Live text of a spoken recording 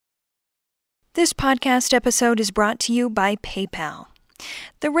This podcast episode is brought to you by PayPal.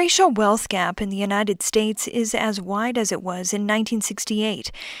 The racial wealth gap in the United States is as wide as it was in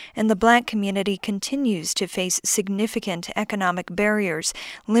 1968, and the Black community continues to face significant economic barriers,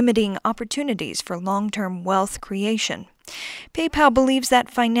 limiting opportunities for long-term wealth creation. PayPal believes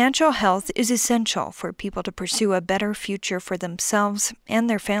that financial health is essential for people to pursue a better future for themselves and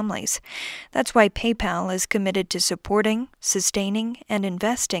their families. That's why PayPal is committed to supporting, sustaining, and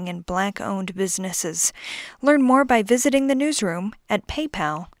investing in Black-owned businesses. Learn more by visiting the newsroom at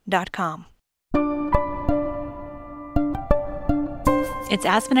paypal.com. It's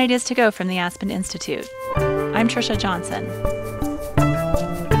Aspen Ideas to Go from the Aspen Institute. I'm Trisha Johnson.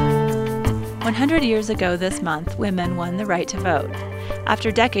 100 years ago this month, women won the right to vote.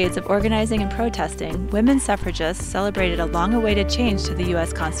 After decades of organizing and protesting, women suffragists celebrated a long-awaited change to the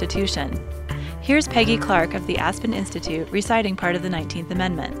U.S. Constitution. Here's Peggy Clark of the Aspen Institute reciting part of the 19th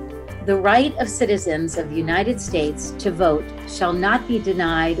Amendment. The right of citizens of the United States to vote shall not be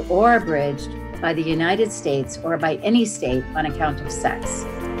denied or abridged by the United States or by any state on account of sex.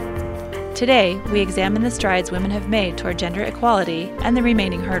 Today, we examine the strides women have made toward gender equality and the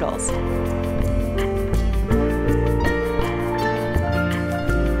remaining hurdles.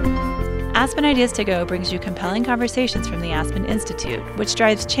 Aspen Ideas to Go brings you compelling conversations from the Aspen Institute, which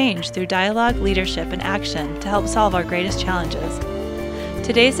drives change through dialogue, leadership, and action to help solve our greatest challenges.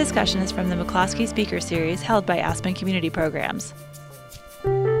 Today's discussion is from the McCloskey Speaker Series held by Aspen Community Programs.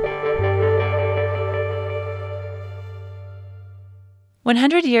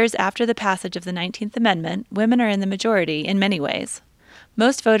 "100 years after the passage of the 19th Amendment, women are in the majority in many ways.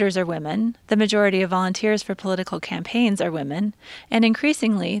 Most voters are women, the majority of volunteers for political campaigns are women, and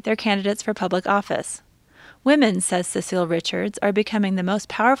increasingly, they're candidates for public office. Women, says Cecile Richards, are becoming the most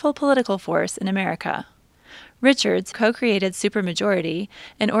powerful political force in America. Richards co-created Supermajority,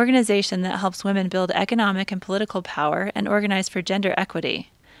 an organization that helps women build economic and political power and organize for gender equity.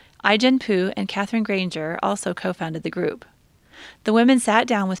 Ai-Jen Poo and Katherine Grainger also co-founded the group. The women sat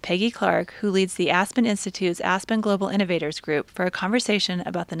down with Peggy Clark, who leads the Aspen Institute's Aspen Global Innovators Group, for a conversation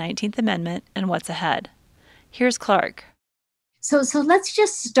about the 19th Amendment and what's ahead. Here's Clark. So let's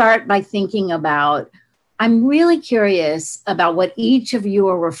just start by thinking about, I'm really curious about what each of you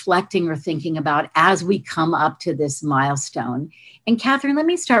are reflecting or thinking about as we come up to this milestone. And Katherine, let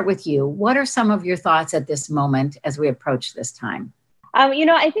me start with you. What are some of your thoughts at this moment as we approach this time?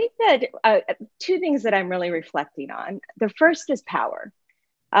 I think that two things that I'm really reflecting on. The first is power.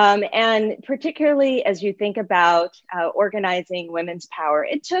 And particularly as you think about organizing women's power,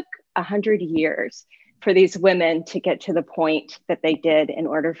 it took 100 years for these women to get to the point that they did in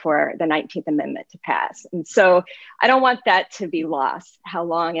order for the 19th Amendment to pass. And so I don't want that to be lost, how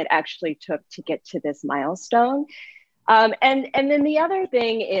long it actually took to get to this milestone. And then the other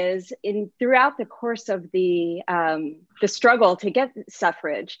thing is, throughout the course of the struggle to get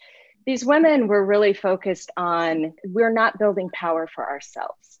suffrage, these women were really focused on, we're not building power for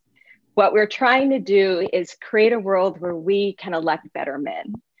ourselves. What we're trying to do is create a world where we can elect better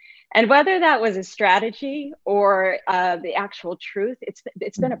men. And whether that was a strategy or the actual truth,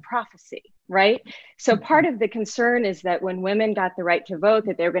 it's been a prophecy, right? So part of the concern is that when women got the right to vote,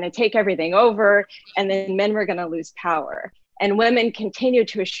 that they were going to take everything over and then men were going to lose power. And women continued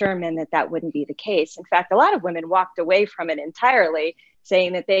to assure men that that wouldn't be the case. In fact, a lot of women walked away from it entirely,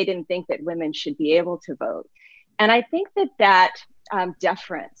 saying that they didn't think that women should be able to vote. And I think that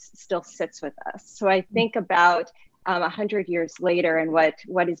deference still sits with us. So I think about 100 years later and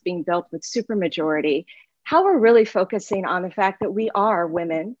what is being built with supermajority, how we're really focusing on the fact that we are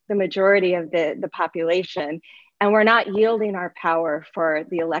women, the majority of the population, and we're not yielding our power for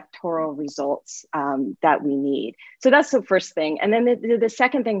the electoral results that we need. So that's the first thing. And then the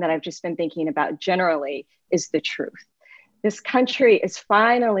second thing that I've just been thinking about generally is the truth. This country is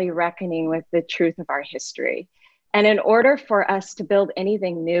finally reckoning with the truth of our history. And in order for us to build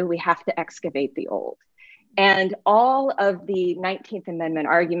anything new, we have to excavate the old. And all of the 19th Amendment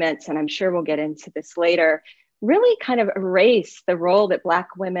arguments, and I'm sure we'll get into this later, really kind of erase the role that Black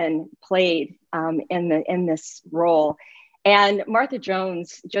women played in this role. And Martha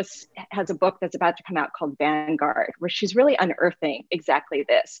Jones just has a book that's about to come out called Vanguard, where she's really unearthing exactly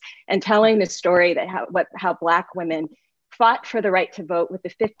this and telling the story that how Black women fought for the right to vote with the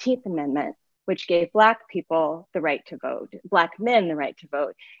 15th Amendment, which gave Black people the right to vote, Black men the right to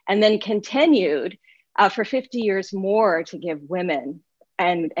vote, and then continued for 50 years more to give women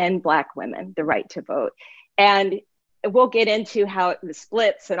and Black women the right to vote. And we'll get into how the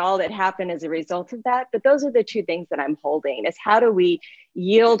splits and all that happened as a result of that. But those are the two things that I'm holding, is how do we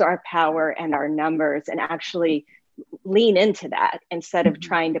yield our power and our numbers and actually lean into that instead of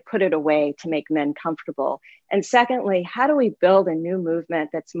trying to put it away to make men comfortable? And secondly, how do we build a new movement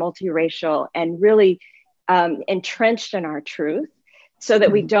that's multiracial and really entrenched in our truth so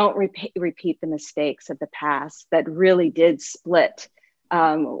that we don't repeat the mistakes of the past that really did split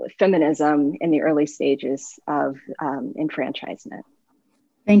feminism in the early stages of enfranchisement?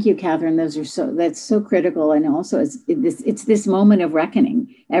 Thank you, Katherine. That's so critical. And also it's this moment of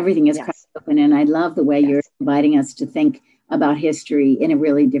reckoning. Everything is cracked open. And I love the way you're inviting us to think about history in a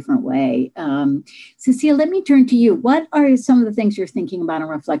really different way. Cecile, let me turn to you. What are some of the things you're thinking about and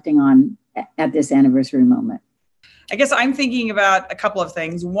reflecting on at this anniversary moment? I guess I'm thinking about a couple of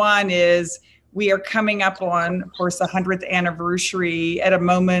things. One is we are coming up on, of course, the 100th anniversary at a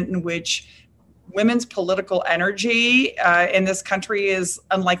moment in which women's political energy in this country is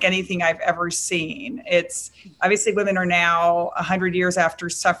unlike anything I've ever seen. It's obviously women are now 100 years after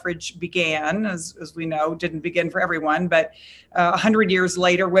suffrage began, as we know, didn't begin for everyone, but 100 years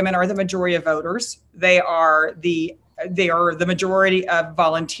later, women are the majority of voters. They are the majority of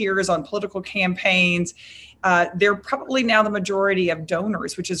volunteers on political campaigns. They're probably now the majority of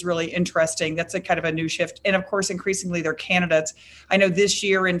donors, which is really interesting. That's a kind of a new shift. And of course, increasingly they're candidates. I know this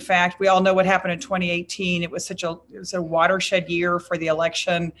year, in fact, we all know what happened in 2018. It was a watershed year for the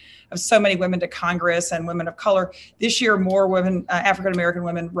election of so many women to Congress and women of color. This year, more women, African-American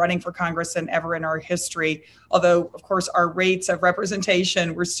women running for Congress than ever in our history. Although, of course, our rates of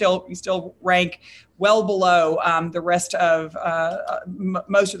representation, we still rank well below the rest of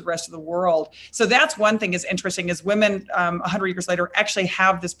most of the rest of the world. So that's one thing is interesting is women 100 years later actually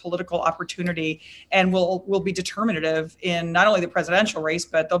have this political opportunity and will be determinative in not only the presidential race,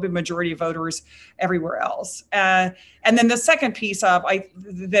 but they'll be majority voters everywhere else. And then the second piece of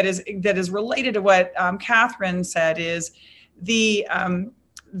that is related to what Katherine said is the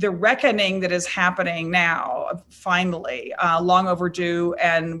reckoning that is happening now, finally, long overdue,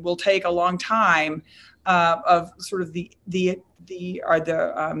 and will take a long time, of sort of the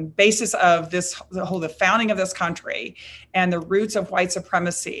basis of the founding of this country and the roots of white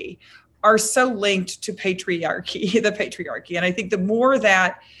supremacy are so linked to patriarchy, the patriarchy. And I think the more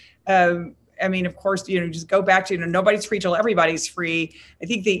that, of course, just go back to, nobody's free till everybody's free. I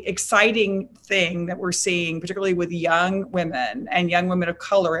think the exciting thing that we're seeing, particularly with young women and young women of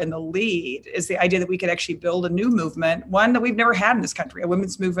color in the lead, is the idea that we could actually build a new movement, one that we've never had in this country, a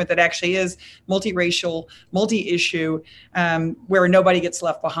women's movement that actually is multiracial, multi-issue, where nobody gets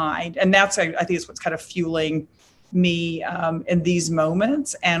left behind. And that's, I think, is what's kind of fueling me in these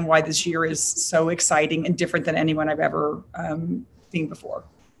moments and why this year is so exciting and different than anyone I've ever seen before.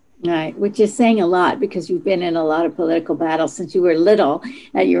 Right, which is saying a lot because you've been in a lot of political battles since you were little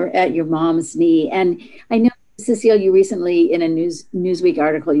at your mom's knee. And I know, Cecile, you recently in a Newsweek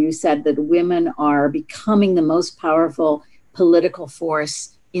article, you said that women are becoming the most powerful political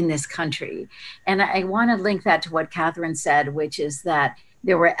force in this country. And I want to link that to what Katherine said, which is that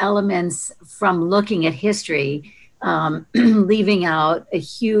there were elements from looking at history leaving out a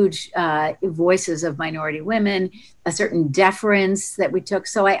huge voices of minority women, a certain deference that we took.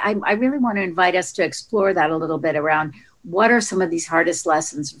 So I really want to invite us to explore that a little bit around what are some of these hardest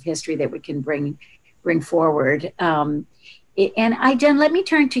lessons of history that we can bring forward. And Ai-Jen, let me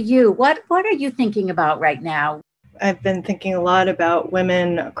turn to you. What are you thinking about right now? I've been thinking a lot about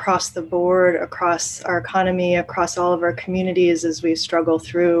women across the board, across our economy, across all of our communities as we struggle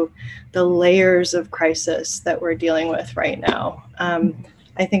through the layers of crisis that we're dealing with right now.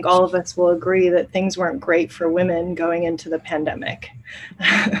 I think all of us will agree that things weren't great for women going into the pandemic,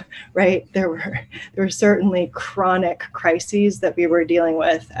 right? There were certainly chronic crises that we were dealing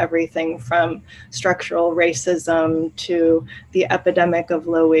with, everything from structural racism to the epidemic of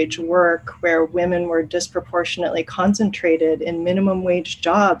low-wage work, where women were disproportionately concentrated in minimum wage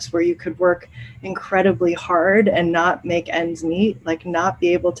jobs where you could work incredibly hard and not make ends meet, like not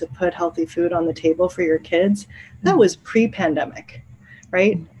be able to put healthy food on the table for your kids. That was pre-pandemic.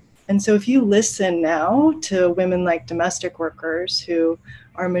 Right? And so if you listen now to women like domestic workers who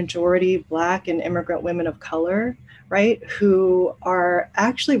are majority Black and immigrant women of color, right, who are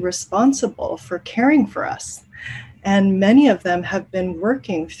actually responsible for caring for us, and many of them have been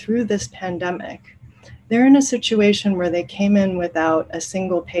working through this pandemic, they're in a situation where they came in without a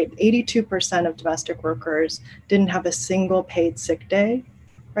single paid, 82% of domestic workers didn't have a single paid sick day,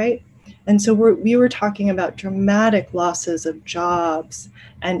 right? And so we were talking about dramatic losses of jobs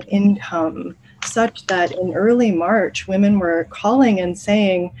and income, such that in early March, women were calling and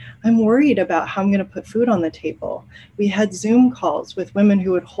saying, I'm worried about how I'm going to put food on the table. We had Zoom calls with women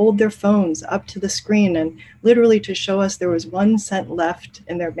who would hold their phones up to the screen and literally to show us there was 1 cent left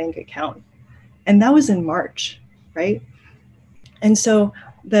in their bank account. And that was in March. right? And so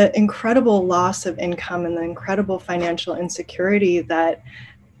the incredible loss of income and the incredible financial insecurity that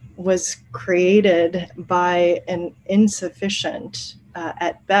was created by an insufficient,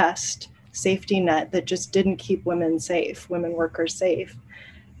 at best, safety net that just didn't keep women safe, women workers safe.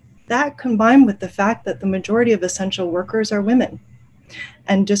 That combined with the fact that the majority of essential workers are women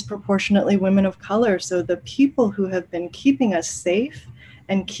and disproportionately women of color. So the people who have been keeping us safe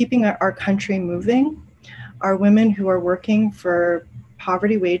and keeping our country moving are women who are working for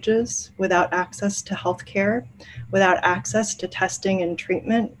poverty wages, without access to health care, without access to testing and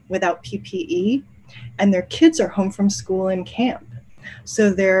treatment, without PPE, and their kids are home from school and camp.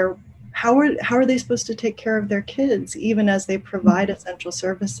 So how are they supposed to take care of their kids, even as they provide essential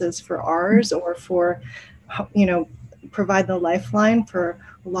services for ours, or for, provide the lifeline for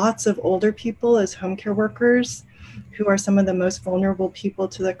lots of older people as home care workers, who are some of the most vulnerable people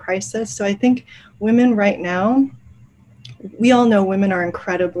to the crisis. So I think women right now, we all know women are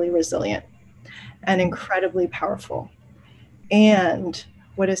incredibly resilient and incredibly powerful. And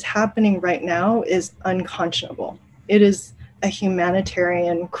what is happening right now is unconscionable. It is a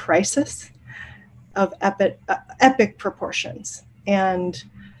humanitarian crisis of epic proportions. And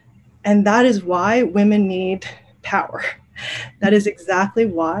that is why women need power. That is exactly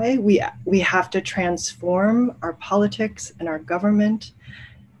why we have to transform our politics and our government,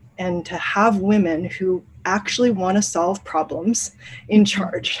 and to have women who actually want to solve problems in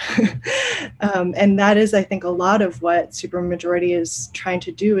charge. And that is, I think, a lot of what Supermajority is trying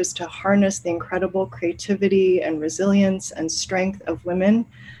to do, is to harness the incredible creativity and resilience and strength of women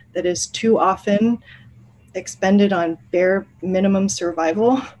that is too often expended on bare minimum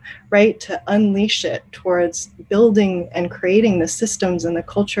survival, right? To unleash it towards building and creating the systems and the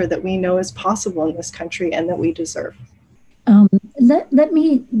culture that we know is possible in this country and that we deserve. Let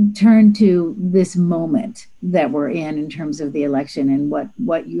me turn to this moment that we're in terms of the election and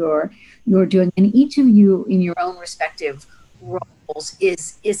what you're doing. And each of you in your own respective roles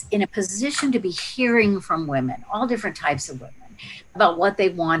is in a position to be hearing from women, all different types of women, about what they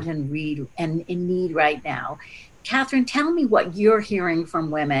want and need right now. Katherine, tell me what you're hearing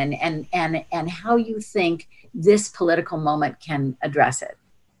from women and how you think this political moment can address it.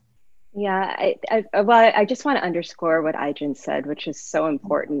 Yeah, I just want to underscore what Ai-Jen said, which is so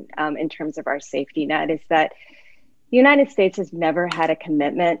important in terms of our safety net, is that the United States has never had a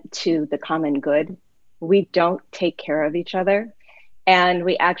commitment to the common good. We don't take care of each other. And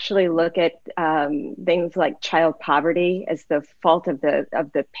we actually look at things like child poverty as the fault of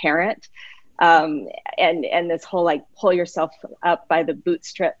the parent. And this whole like pull yourself up by the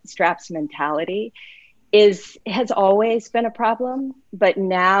bootstraps mentality has always been a problem, but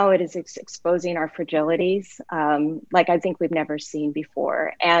now it is exposing our fragilities like I think we've never seen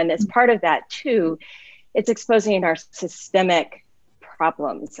before. And as part of that too, it's exposing our systemic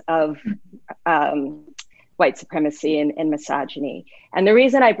problems of white supremacy and misogyny. And the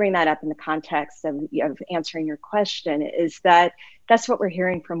reason I bring that up in the context of answering your question is that that's what we're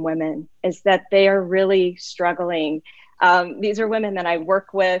hearing from women, is that they are really struggling. These are women that I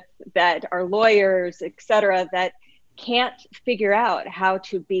work with that are lawyers, et cetera, that can't figure out how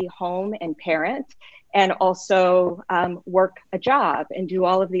to be home and parent and also work a job and do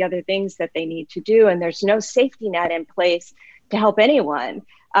all of the other things that they need to do. And there's no safety net in place to help anyone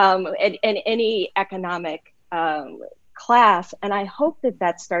in any economic class. And I hope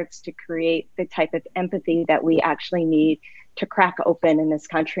that starts to create the type of empathy that we actually need to crack open in this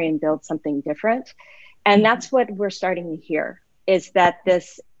country and build something different. And that's what we're starting to hear, is that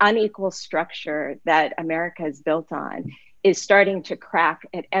this unequal structure that America is built on is starting to crack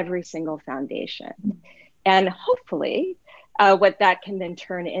at every single foundation. And hopefully what that can then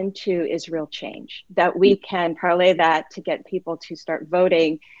turn into is real change, that we can parlay that to get people to start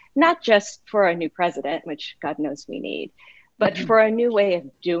voting, not just for a new president, which God knows we need, but for a new way of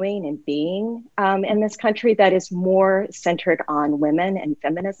doing and being in this country that is more centered on women and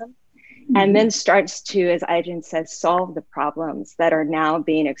feminism. And then starts to, as Ai-Jen says, solve the problems that are now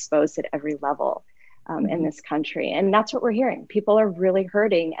being exposed at every level in this country. And that's what we're hearing. People are really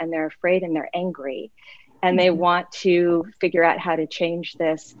hurting and they're afraid and they're angry. And they want to figure out how to change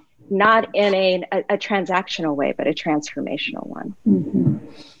this, not in a transactional way, but a transformational one. Mm-hmm.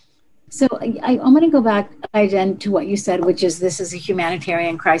 So I'm going to go back, Ai-Jen, to what you said, which is this is a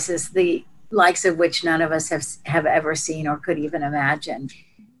humanitarian crisis, the likes of which none of us have ever seen or could even imagine.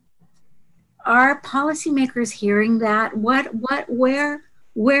 Are policymakers hearing that? Where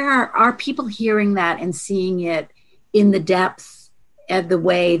are people hearing that and seeing it in the depth of the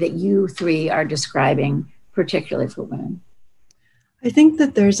way that you three are describing, particularly for women? I think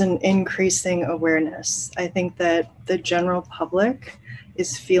that there's an increasing awareness. I think that the general public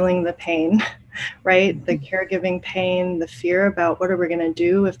is feeling the pain, right? The caregiving pain, the fear about what are we going to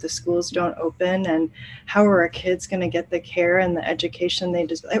do if the schools don't open, and how are our kids going to get the care and the education they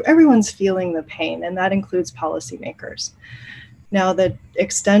deserve. Everyone's feeling the pain, and that includes policymakers. Now, the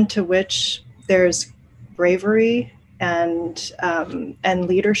extent to which there's bravery and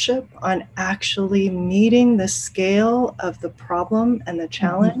leadership on actually meeting the scale of the problem and the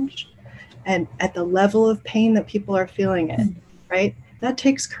challenge, and at the level of pain that people are feeling it, right? That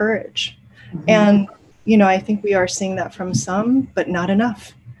takes courage. And, I think we are seeing that from some, but not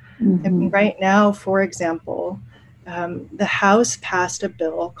enough. I mean, right now, for example, the House passed a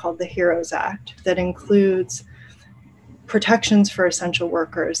bill called the HEROES Act that includes protections for essential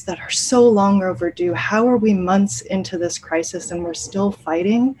workers that are so long overdue. How are we months into this crisis and we're still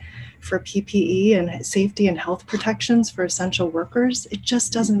fighting for PPE and safety and health protections for essential workers? It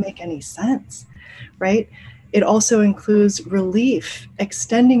just doesn't make any sense, right? It also includes relief,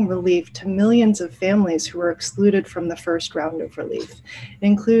 extending relief to millions of families who were excluded from the first round of relief. It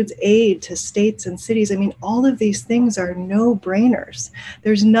includes aid to states and cities. I mean, all of these things are no-brainers.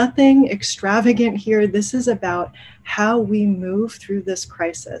 There's nothing extravagant here. This is about how we move through this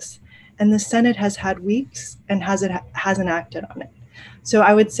crisis. And the Senate has had weeks and hasn't acted on it. So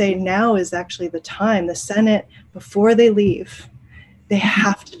I would say now is actually the time. The Senate, before they leave, they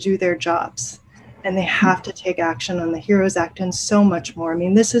have to do their jobs. And they have to take action on the HEROES Act and so much more. I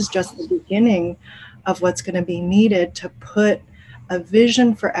mean, this is just the beginning of what's going to be needed to put a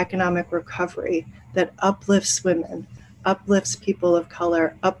vision for economic recovery that uplifts women, uplifts people of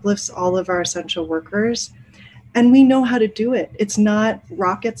color, uplifts all of our essential workers. And we know how to do it. It's not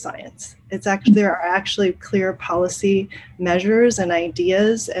rocket science. It's actually, there are actually clear policy measures and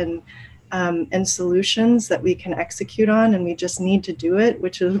ideas and solutions that we can execute on, and we just need to do it,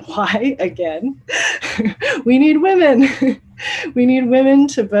 which is why, again, we need women. We need women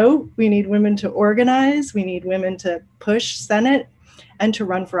to vote. We need women to organize. We need women to push Senate and to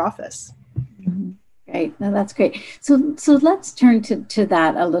run for office. Great. No, that's great. So let's turn to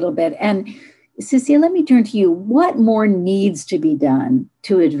that a little bit. And Cecile, let me turn to you. What more needs to be done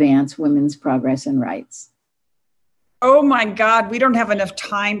to advance women's progress and rights? Oh my God, we don't have enough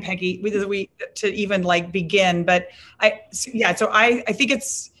time, Peggy, to even begin. But I think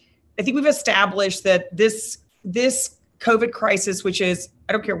we've established that this COVID crisis, which is,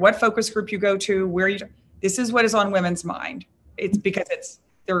 I don't care what focus group you go to, this is what is on women's mind. It's because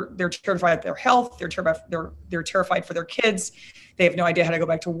they're terrified of their health, they're terrified for their kids, they have no idea how to go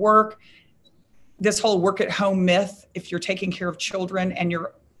back to work. This whole work at home myth, if you're taking care of children and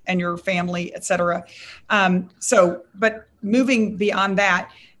your family, et cetera. But moving beyond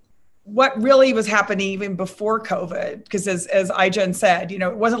that, what really was happening even before COVID, because as Ai-Jen said,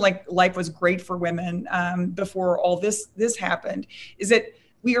 it wasn't like life was great for women before all this happened, is that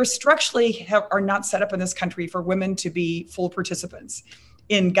we are structurally are not set up in this country for women to be full participants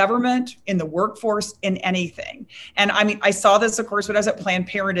in government, in the workforce, in anything. And I mean, I saw this, of course, when I was at Planned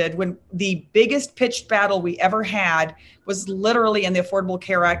Parenthood, when the biggest pitched battle we ever had was literally in the Affordable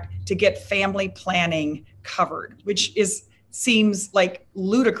Care Act to get family planning covered, which seems like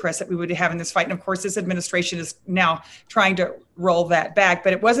ludicrous that we would have in this fight. And of course, this administration is now trying to roll that back.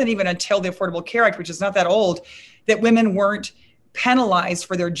 But it wasn't even until the Affordable Care Act, which is not that old, that women weren't penalized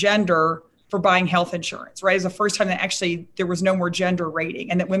for their gender for buying health insurance, right? It was the first time that actually there was no more gender rating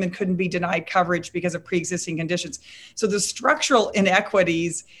and that women couldn't be denied coverage because of pre-existing conditions. So the structural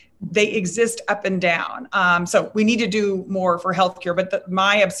inequities, they exist up and down. So we need to do more for healthcare, but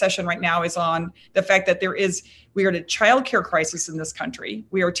my obsession right now is on the fact that we are in a childcare crisis in this country.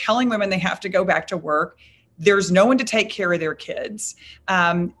 We are telling women they have to go back to work. There's no one to take care of their kids.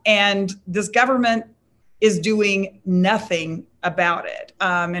 And this government is doing nothing about it.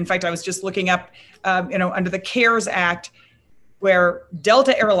 In fact, I was just looking up, under the CARES Act, where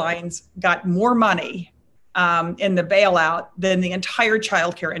Delta Airlines got more money in the bailout than the entire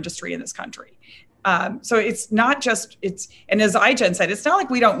childcare industry in this country. So it's not just, and as Ai-Jen said, it's not like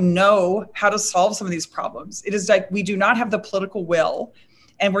we don't know how to solve some of these problems. It is like we do not have the political will,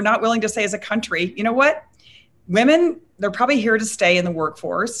 and we're not willing to say as a country, you know what? Women, they're probably here to stay in the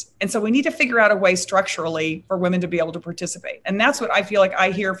workforce. And so we need to figure out a way structurally for women to be able to participate. And that's what I feel like I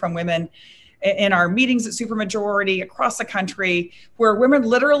hear from women in our meetings at Supermajority across the country, where women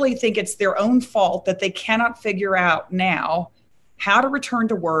literally think it's their own fault that they cannot figure out now how to return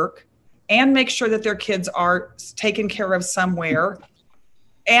to work and make sure that their kids are taken care of somewhere,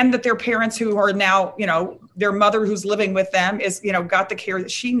 and that their parents who are now, their mother who's living with them is, got the care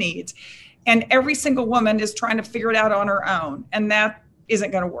that she needs. And every single woman is trying to figure it out on her own. And that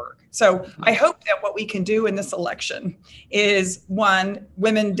isn't going to work. So I hope that what we can do in this election is, one,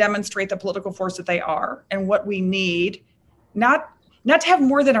 women demonstrate the political force that they are and what we need, not to have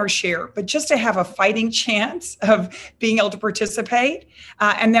more than our share, but just to have a fighting chance of being able to participate.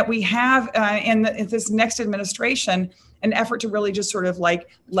 And that we have in this next administration, an effort to really just sort of like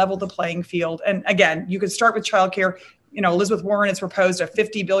level the playing field. And again, you could start with childcare. Elizabeth Warren has proposed a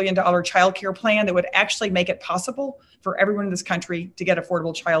 $50 billion childcare plan that would actually make it possible for everyone in this country to get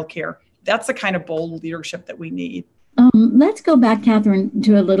affordable childcare. That's the kind of bold leadership that we need. Let's go back, Katherine,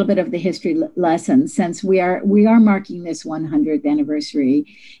 to a little bit of the history lesson, since we are marking this 100th anniversary,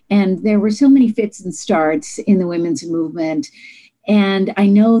 and there were so many fits and starts in the women's movement. And I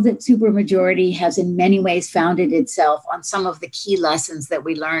know that supermajority has in many ways founded itself on some of the key lessons that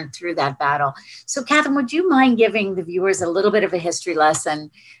we learned through that battle. So, Katherine, would you mind giving the viewers a little bit of a history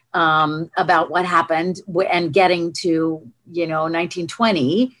lesson about what happened and getting to,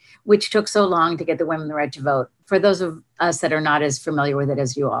 1920, which took so long to get the women the right to vote, for those of us that are not as familiar with it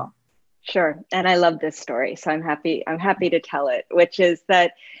as you all? Sure. And I love this story, so I'm happy to tell it, which is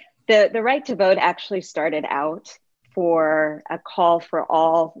that the right to vote actually started out for a call for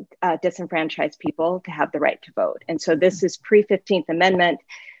all disenfranchised people to have the right to vote. And so this is pre-15th Amendment,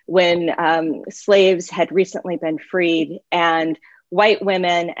 when slaves had recently been freed, and white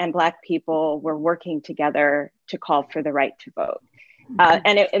women and Black people were working together to call for the right to vote.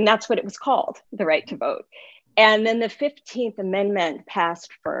 And that's what it was called, the right to vote. And then the 15th Amendment passed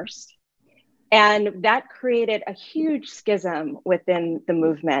first. And that created a huge schism within the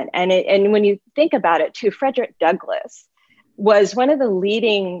movement. And when you think about it too, Frederick Douglass was one of the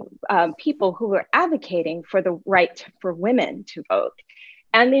leading people who were advocating for the right for women to vote.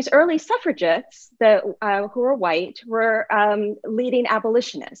 And these early suffragists who were white were leading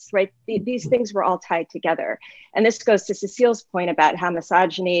abolitionists, right? These things were all tied together. And this goes to Cecile's point about how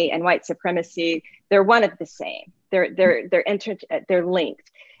misogyny and white supremacy, they're one of the same. They're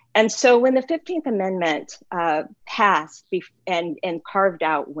linked. And so when the 15th Amendment passed and carved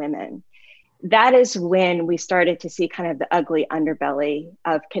out women, that is when we started to see kind of the ugly underbelly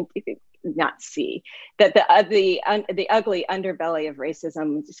of, that the ugly underbelly of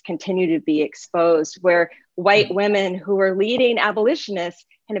racism just continued to be exposed, where white women who were leading abolitionists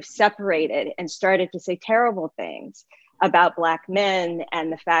kind of separated and started to say terrible things about Black men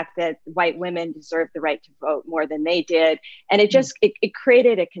and the fact that white women deserved the right to vote more than they did. And it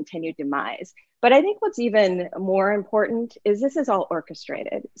created a continued demise. But I think what's even more important is this is all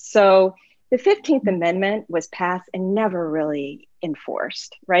orchestrated. So the 15th Amendment was passed and never really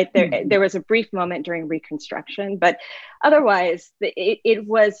enforced, right? There was a brief moment during Reconstruction, but otherwise it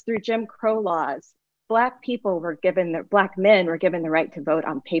was through Jim Crow laws. Black men were given the right to vote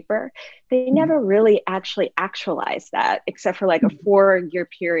on paper. They never really actualized that, except for like a 4-year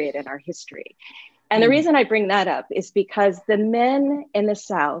period in our history. And the reason I bring that up is because the men in the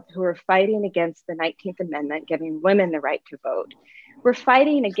South who were fighting against the 19th Amendment, giving women the right to vote, were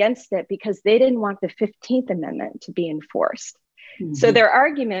fighting against it because they didn't want the 15th Amendment to be enforced. So their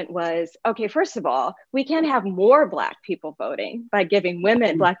argument was, okay, first of all, we can't have more Black people voting by giving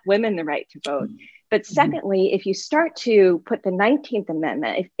Black women the right to vote. But secondly, if you start to put the 19th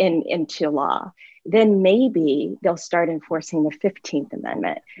Amendment into law, then maybe they'll start enforcing the 15th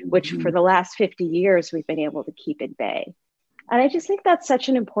Amendment, which for the last 50 years, we've been able to keep at bay. And I just think that's such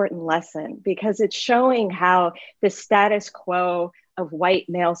an important lesson, because it's showing how the status quo of white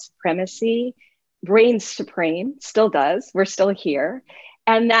male supremacy reigns supreme, still does, we're still here.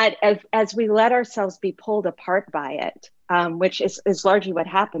 And that as we let ourselves be pulled apart by it, which is largely what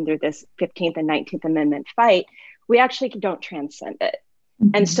happened through this 15th and 19th Amendment fight, we actually don't transcend it.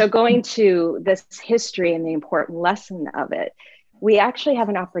 And so going to this history and the important lesson of it, we actually have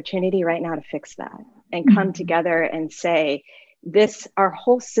an opportunity right now to fix that and come together and say, our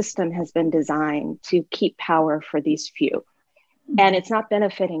whole system has been designed to keep power for these few. And it's not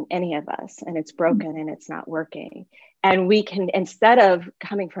benefiting any of us, and it's broken and it's not working. And we can, instead of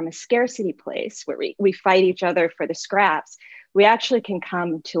coming from a scarcity place where we fight each other for the scraps, we actually can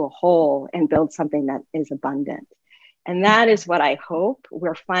come to a whole and build something that is abundant. And that is what I hope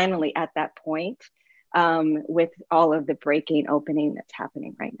we're finally at that point with all of the breaking opening that's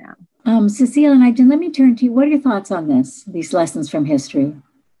happening right now. Cecile and Ai-Jen, let me turn to you. What are your thoughts on these lessons from history?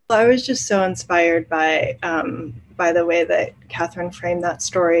 Well, I was just so inspired by the way that Katherine framed that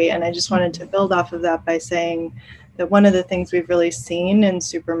story. And I just wanted to build off of that by saying that one of the things we've really seen in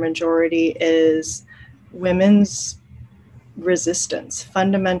supermajority is women's resistance,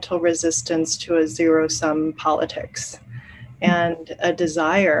 fundamental resistance to a zero-sum politics, and a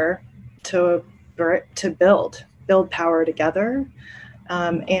desire to build power together,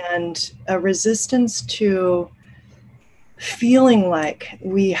 and a resistance to feeling like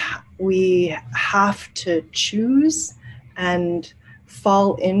we have to choose and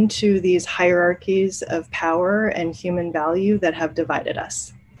fall into these hierarchies of power and human value that have divided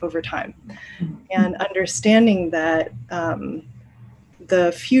us over time. And understanding that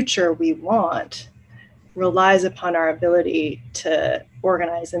the future we want relies upon our ability to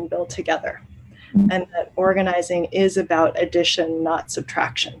organize and build together. And that organizing is about addition, not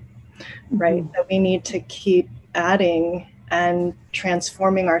subtraction, right? That we need to keep adding and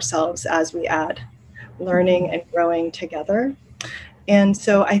transforming ourselves as we add, learning and growing together. And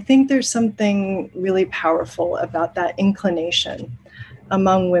so I think there's something really powerful about that inclination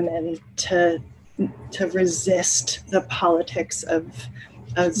among women to resist the politics of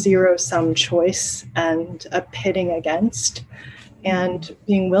a zero-sum choice and a pitting against, and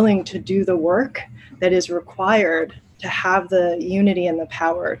being willing to do the work that is required to have the unity and the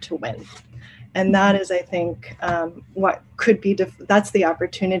power to win. And that is, I think, what could be, that's the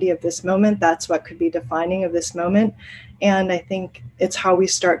opportunity of this moment. That's what could be defining of this moment. And I think it's how we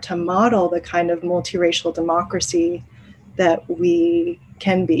start to model the kind of multiracial democracy that we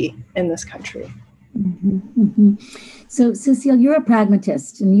can be in this country. So, Cecile, you're a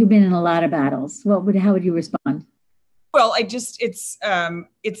pragmatist and you've been in a lot of battles. How would you respond? Well, it's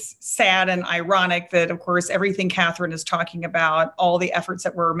sad and ironic that, of course, everything Katherine is talking about, all the efforts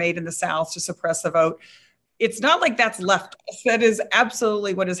that were made in the South to suppress the vote, it's not like that's left us. That is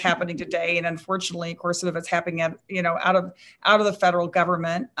absolutely what is happening today. And unfortunately, of course, some of it's happening out of the federal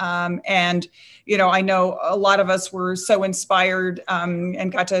government. And, I know a lot of us were so inspired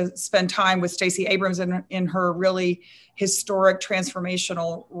and got to spend time with Stacey Abrams in her really historic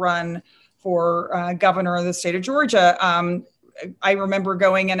transformational run for governor of the state of Georgia. I remember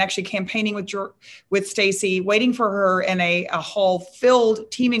going and actually campaigning with Stacey, waiting for her in a hall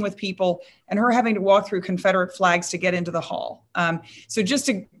filled, teeming with people, and her having to walk through Confederate flags to get into the hall.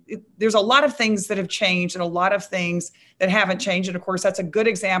 There's a lot of things that have changed and a lot of things that haven't changed. And of course, that's a good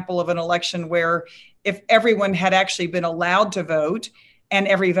example of an election where if everyone had actually been allowed to vote and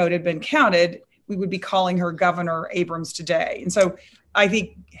every vote had been counted, we would be calling her Governor Abrams today. And so I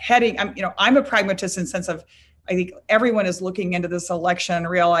think I'm a pragmatist in the sense of, I think everyone is looking into this election,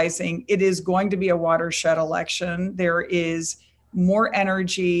 realizing it is going to be a watershed election. There is more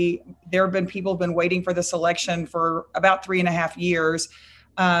energy. There have been people who've been waiting for this election for about 3.5 years.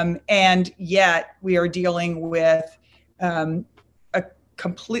 And yet we are dealing with a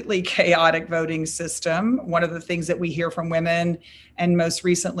completely chaotic voting system. One of the things that we hear from women and most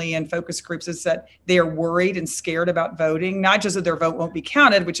recently in focus groups is that they are worried and scared about voting, not just that their vote won't be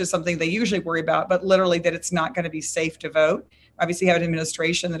counted, which is something they usually worry about, but literally that it's not going to be safe to vote. Obviously, you have an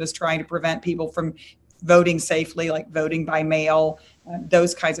administration that is trying to prevent people from voting safely, like voting by mail,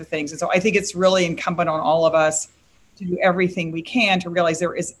 those kinds of things. And so I think it's really incumbent on all of us to do everything we can to realize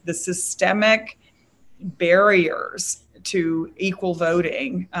there is the systemic barriers to equal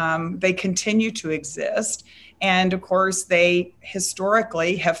voting. They continue to exist. And of course, they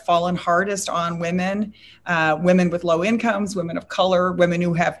historically have fallen hardest on women, women with low incomes, women of color, women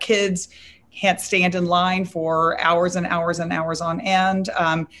who have kids, can't stand in line for hours and hours and hours on end.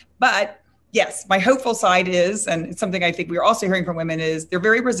 But yes, my hopeful side is, and it's something I think we're also hearing from women, is they're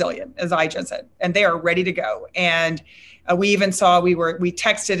very resilient, as Ai-Jen said, and they are ready to go. And we even saw, we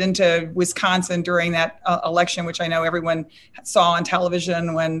texted into Wisconsin during that election, which I know everyone saw on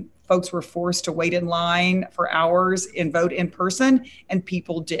television, when folks were forced to wait in line for hours and vote in person, and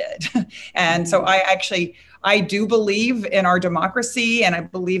people did. And so I do believe in our democracy, and I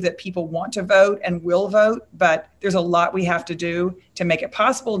believe that people want to vote and will vote, but there's a lot we have to do to make it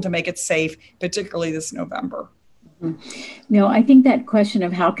possible and to make it safe, particularly this November. No, I think that question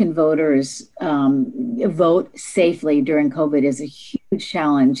of how can voters vote safely during COVID is a huge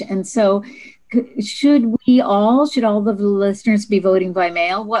challenge. And so should all the listeners be voting by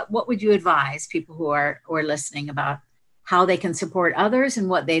mail? What would you advise people who are listening about how they can support others and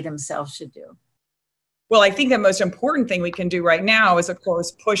what they themselves should do? Well, I think the most important thing we can do right now is, of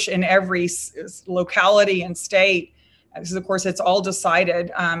course, push in every locality and state, because of course it's all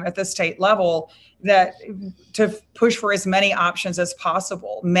decided at the state level, that to push for as many options as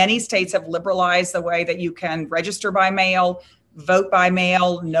possible. Many states have liberalized the way that you can register by mail, vote by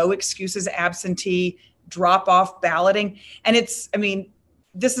mail, no excuses absentee, drop off balloting. And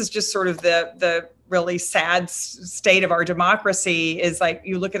this is just sort of the really sad state of our democracy, is like,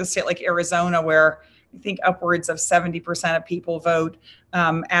 you look at a state like Arizona, where I think upwards of 70% of people vote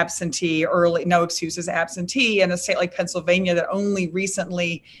absentee, absentee. In a state like Pennsylvania that only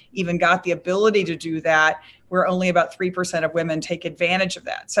recently even got the ability to do that, where only about 3% of women take advantage of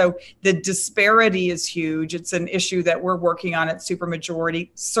that. So the disparity is huge. It's an issue that we're working on at Supermajority.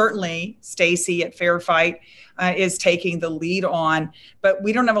 Certainly, Stacey at Fair Fight is taking the lead on, but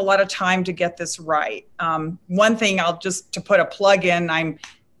we don't have a lot of time to get this right. One thing to put a plug in, I'm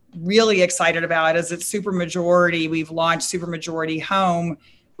really excited about is at Supermajority, we've launched Supermajority Home,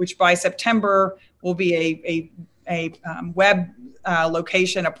 which by September will be a web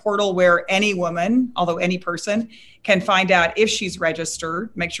location, a portal where any woman, although any person, can find out if she's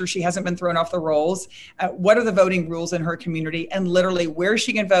registered, make sure she hasn't been thrown off the rolls, what are the voting rules in her community, and literally where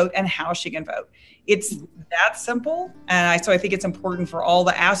she can vote and how she can vote. It's that simple. And so I think it's important for all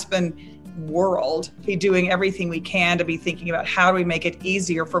the Aspen world to be doing everything we can to be thinking about how do we make it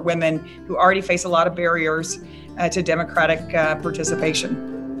easier for women who already face a lot of barriers to democratic participation.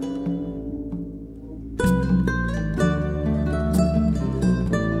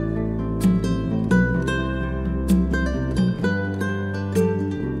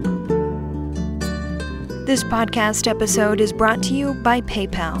 This podcast episode is brought to you by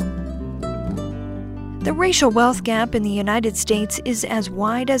PayPal. The racial wealth gap in the United States is as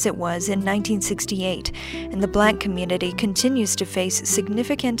wide as it was in 1968, and the Black community continues to face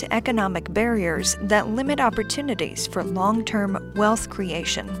significant economic barriers that limit opportunities for long-term wealth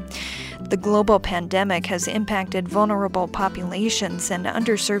creation. The global pandemic has impacted vulnerable populations and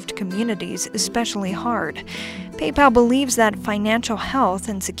underserved communities especially hard. PayPal believes that financial health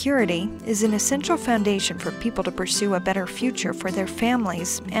and security is an essential foundation for people to pursue a better future for their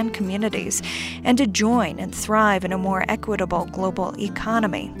families and communities, and to join and thrive in a more equitable global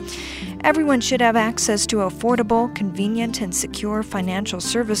economy. Everyone should have access to affordable, convenient, and secure financial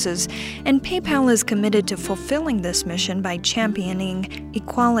services, and PayPal is committed to fulfilling this mission by championing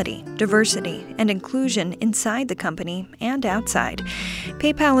equality, diversity, and inclusion inside the company and outside.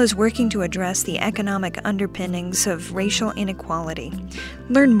 PayPal is working to address the economic underpinnings of racial inequality.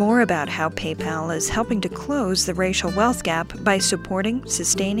 Learn more about how PayPal is helping to close the racial wealth gap by supporting,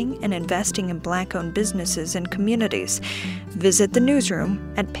 sustaining, and investing in Black-owned businesses and communities. Visit the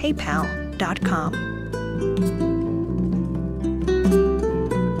newsroom at paypal.com.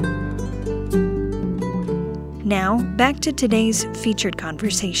 Now, back to today's featured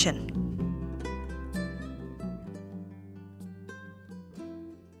conversation.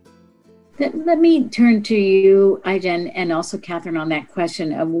 Let me turn to you, Ai-Jen, and also Katherine, on that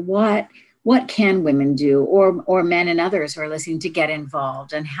question of what can women do, or men and others who are listening, to get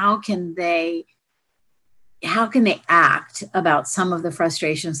involved, and how can they act about some of the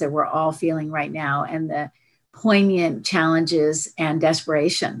frustrations that we're all feeling right now and the poignant challenges and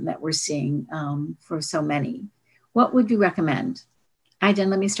desperation that we're seeing for so many. What would you recommend? Ai-Jen,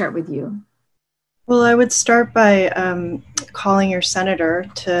 let me start with you. Well, I would start by calling your senator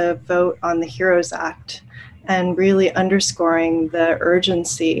to vote on the HEROES Act and really underscoring the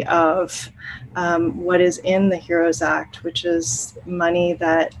urgency of what is in the HEROES Act, which is money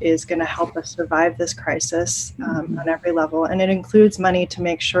that is going to help us survive this crisis on every level. And it includes money to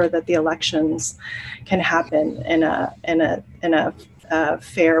make sure that the elections can happen in a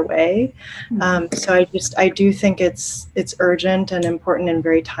fair way. So I do think it's urgent and important and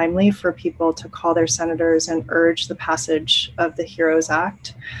very timely for people to call their senators and urge the passage of the HEROES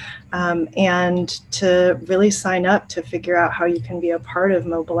Act, and to really sign up to figure out how you can be a part of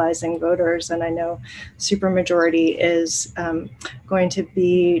mobilizing voters. And I know Supermajority is going to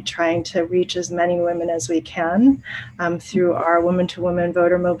be trying to reach as many women as we can through our Woman to Woman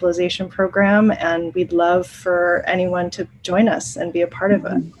voter mobilization program, and we'd love for anyone to join us and be a part of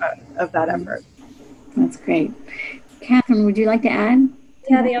that effort. That's great. Katherine, would you like to add?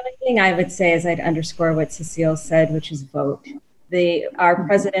 Yeah, the only thing I would say is I'd underscore what Cecile said, which is vote. Our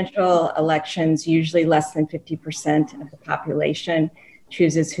presidential elections, usually less than 50% of the population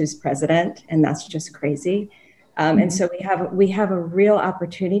chooses who's president, and that's just crazy. And so we have a real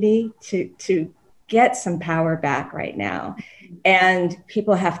opportunity to get some power back right now, and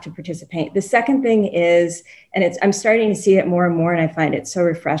people have to participate. The second thing is, and I'm starting to see it more and more, and I find it so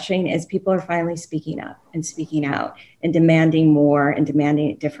refreshing, is people are finally speaking up and speaking out and demanding more and demanding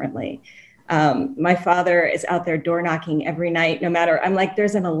it differently. My father is out there door knocking every night, no matter, I'm like,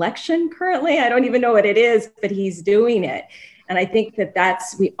 there's an election currently. I don't even know what it is, but he's doing it. And I think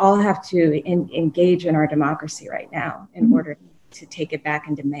we all have to engage in our democracy right now in order to take it back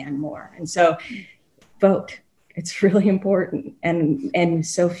and demand more. And so vote, it's really important. And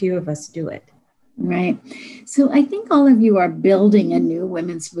so few of us do it. Right. So I think all of you are building a new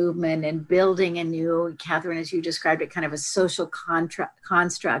women's movement and building a new, Katherine, as you described it, kind of a social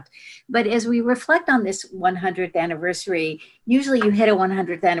construct. But as we reflect on this 100th anniversary, usually you hit a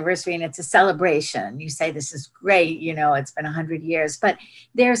 100th anniversary and it's a celebration. You say, this is great, you know, it's been 100 years. But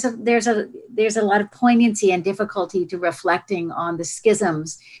there's a lot of poignancy and difficulty to reflecting on the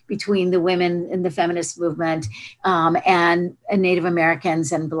schisms between the women in the feminist movement and Native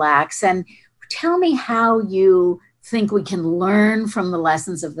Americans and Blacks. And tell me how you think we can learn from the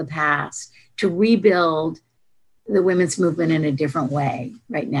lessons of the past to rebuild the women's movement in a different way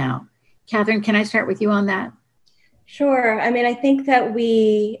right now. Katherine, can I start with you on that? Sure. I mean, I think that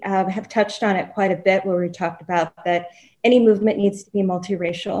we have touched on it quite a bit where we talked about that any movement needs to be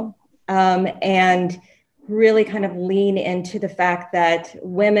multiracial and really kind of lean into the fact that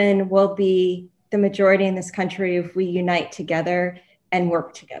women will be the majority in this country if we unite together and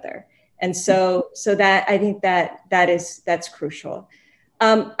work together. And so that I think that's crucial.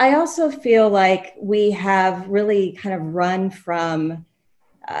 I also feel like we have really kind of run from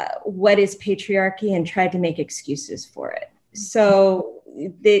what is patriarchy and tried to make excuses for it. So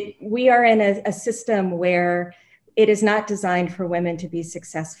we are in a system where it is not designed for women to be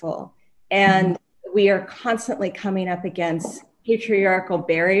successful. And we are constantly coming up against patriarchal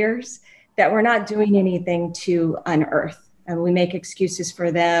barriers that we're not doing anything to unearth. And we make excuses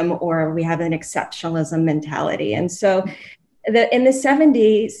for them, or we have an exceptionalism mentality. And so in the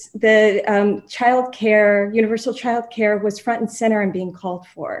 70s, the universal childcare was front and center and being called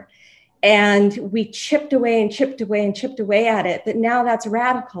for. And we chipped away and chipped away and chipped away at it. But now that's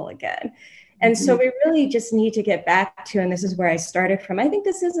radical again. And so we really just need to get back to, and this is where I started from, I think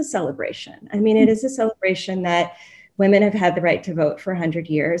this is a celebration. I mean, it is a celebration that women have had the right to vote for 100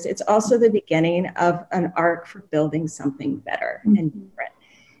 years. It's also the beginning of an arc for building something better and different.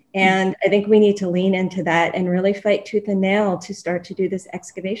 And I think we need to lean into that and really fight tooth and nail to start to do this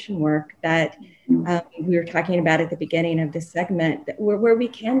excavation work that we were talking about at the beginning of this segment, where we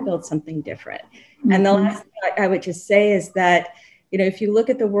can build something different. And the last thing I would just say is that, you know, if you look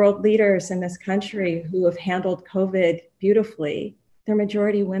at the world leaders in this country who have handled COVID beautifully, they're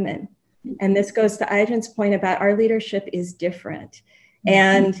majority women. And this goes to Ai-Jen's point about our leadership is different.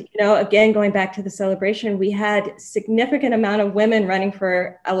 And, you know, again, going back to the celebration, we had significant amount of women running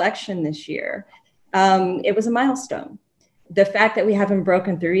for election this year. It was a milestone. The fact that we haven't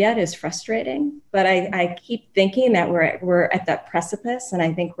broken through yet is frustrating, but I keep thinking that we're at that precipice. And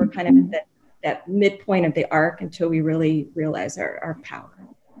I think we're kind of at that midpoint of the arc until we really realize our power.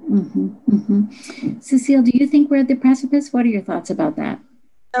 Cecile, do you think we're at the precipice? What are your thoughts about that?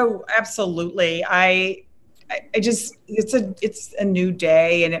 Oh, absolutely. I just, it's a new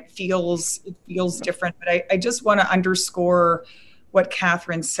day and it feels different, but I just want to underscore what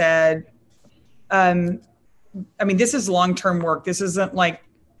Katherine said. I mean, this is long-term work. This isn't like,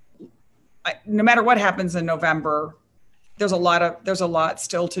 no matter what happens in November, there's a lot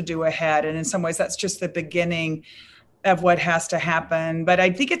still to do ahead. And in some ways that's just the beginning of what has to happen. But I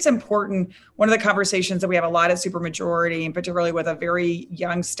think it's important. One of the conversations that we have a lot at Supermajority, and particularly with a very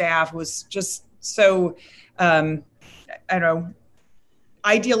young staff, was just so,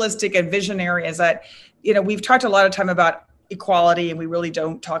 idealistic and visionary, is that, you know, we've talked a lot of time about equality and we really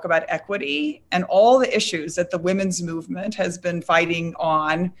don't talk about equity and all the issues that the women's movement has been fighting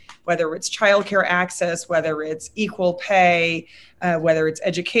on, whether it's childcare access, whether it's equal pay, whether it's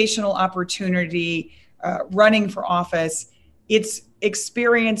educational opportunity, running for office. It's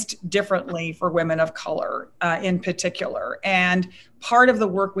experienced differently for women of color in particular. And part of the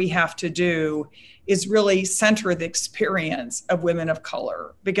work we have to do is really center the experience of women of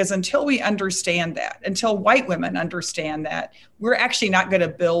color, because until we understand that, until white women understand that, we're actually not going to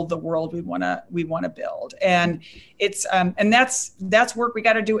build the world we want to build. And it's and that's work we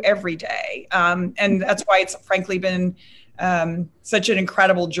got to do every day. And that's why it's frankly been such an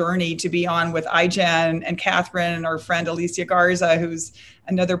incredible journey to be on with Ai-Jen and Katherine and our friend Alicia Garza, who's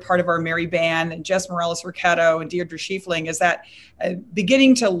another part of our Merry Band, and Jess Morales-Riquetto and Deirdre Schiefling, is that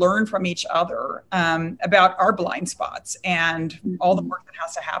beginning to learn from each other about our blind spots and all the work that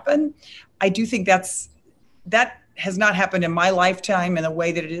has to happen. I do think that has not happened in my lifetime in the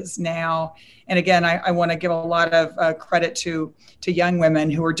way that it is now. And again, I want to give a lot of credit to young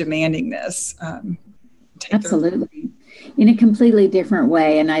women who are demanding this. Absolutely. in a completely different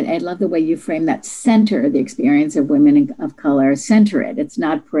way. And I love the way you frame that, center the experience of women of color, center it. It's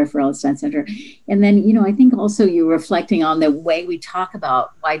not peripheral, it's not center. And then, I think also you're reflecting on the way we talk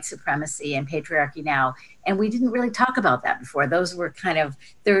about white supremacy and patriarchy now. And we didn't really talk about that before. Those were kind of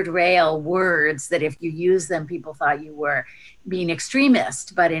third rail words that if you use them, people thought you were being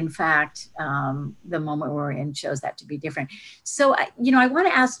extremist. But in fact, the moment we're in shows that to be different. So, I want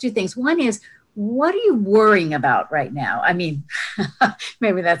to ask two things. One is, what are you worrying about right now? I mean,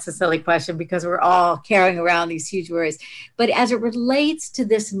 maybe that's a silly question because we're all carrying around these huge worries. But as it relates to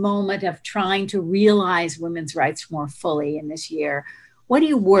this moment of trying to realize women's rights more fully in this year, what are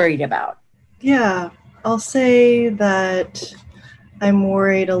you worried about? Yeah, I'll say that I'm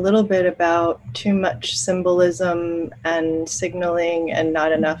worried a little bit about too much symbolism and signaling and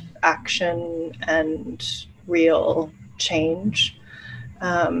not enough action and real change.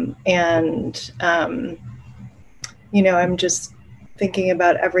 I'm just thinking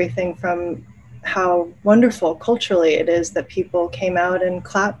about everything from how wonderful culturally it is that people came out and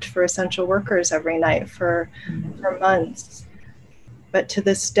clapped for essential workers every night for months. But to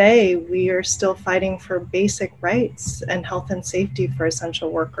this day, we are still fighting for basic rights and health and safety for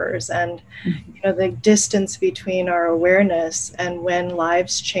essential workers. And, the distance between our awareness and when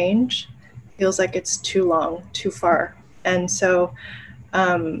lives change feels like it's too long, too far. And so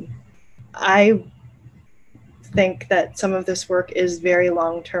I think that some of this work is very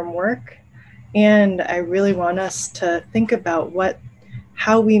long-term work. And I really want us to think about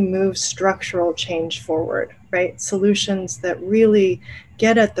how we move structural change forward, right? Solutions that really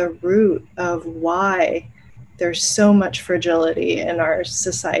get at the root of why there's so much fragility in our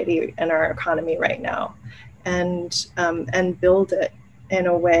society and our economy right now, and build it in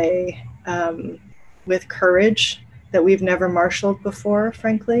a way with courage that we've never marshaled before,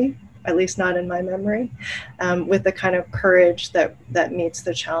 frankly, at least not in my memory, with the kind of courage that meets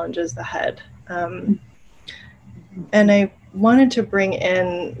the challenges ahead. And I wanted to bring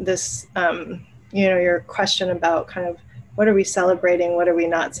in this, your question about kind of what are we celebrating, what are we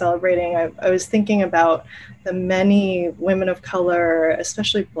not celebrating? I was thinking about the many women of color,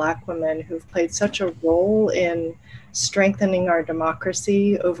 especially Black women, who've played such a role in strengthening our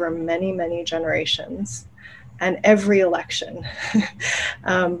democracy over many, many generations and every election.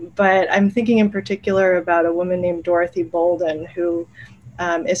 But I'm thinking in particular about a woman named Dorothy Bolden, who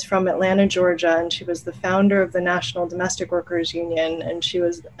is from Atlanta, Georgia, and she was the founder of the National Domestic Workers Union, and she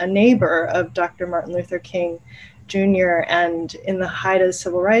was a neighbor of Dr. Martin Luther King Jr. And in the height of the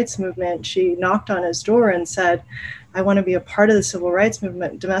civil rights movement, she knocked on his door and said, I want to be a part of the civil rights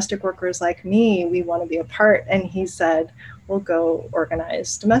movement. Domestic workers like me, we want to be a part. And he said, well, go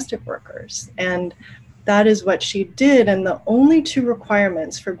organize domestic workers. And that is what she did. And the only two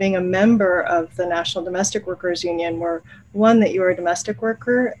requirements for being a member of the National Domestic Workers Union were, one, that you are a domestic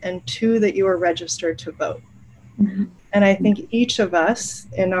worker, and two, that you are registered to vote. Mm-hmm. And I think each of us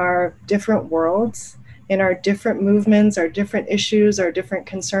in our different worlds, in our different movements, our different issues, our different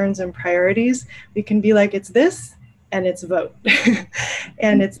concerns and priorities, we can be like, it's this and it's vote.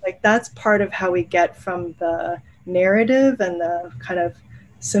 And it's like, that's part of how we get from the narrative and the kind of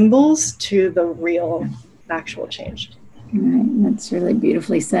symbols to the real actual change. Right, that's really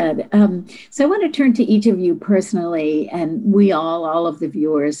beautifully said. So I want to turn to each of you personally, and we all of the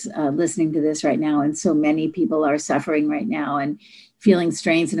viewers listening to this right now, and so many people are suffering right now and feeling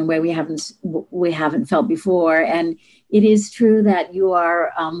strains in a way we haven't felt before. And it is true that you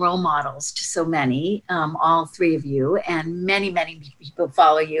are role models to so many, all three of you, and many people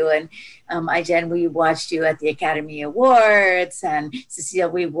follow you. And Ai-Jen, we watched you at the Academy Awards, and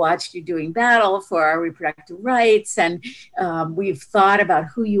Cecile, we watched you doing battle for our reproductive rights, and we've thought about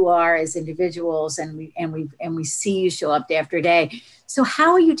who you are as individuals, and we see you show up day after day. So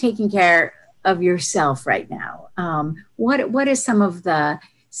how are you taking care of yourself right now? What is some of the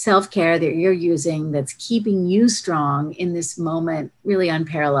self-care that you're using that's keeping you strong in this moment, really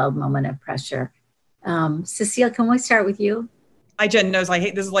unparalleled moment of pressure? Cecile, can we start with you? Ai-Jen knows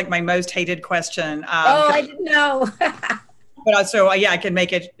this is like my most hated question. I didn't know. But also, I can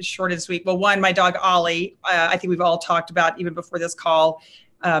make it short and sweet. Well, one, my dog, Ollie, I think we've all talked about even before this call.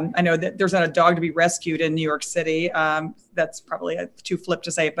 I know that there's not a dog to be rescued in New York City. That's probably too flip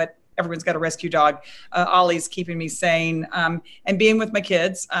to say it, but everyone's got a rescue dog. Ollie's keeping me sane, and being with my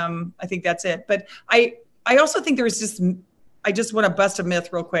kids. I think that's it. But I also think I just want to bust a myth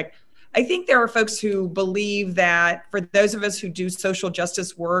real quick. I think there are folks who believe that for those of us who do social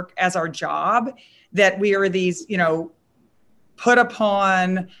justice work as our job, that we are these, put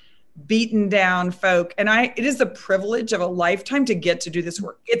upon, beaten down folk. And it is the privilege of a lifetime to get to do this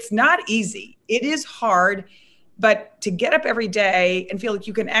work. It's not easy. It is hard. But to get up every day and feel like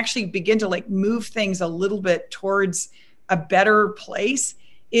you can actually begin to like move things a little bit towards a better place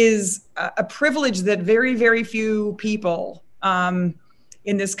is a privilege that very, very few people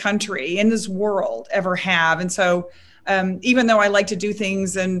in this country, in this world, ever have. And so even though I like to do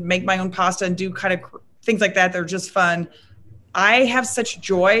things and make my own pasta and do kind of things like that, they're just fun. I have such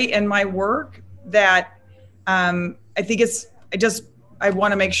joy in my work that I think I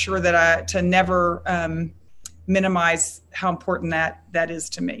want to make sure that to never minimize how important that is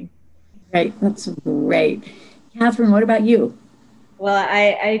to me. Right, that's great. Katherine, what about you? Well,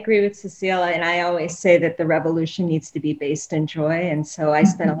 I agree with Cecile, and I always say that the revolution needs to be based in joy. And so I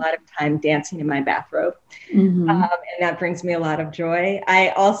spend a lot of time dancing in my bathrobe, and that brings me a lot of joy. I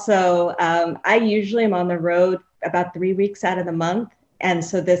also, I usually am on the road about 3 weeks out of the month. And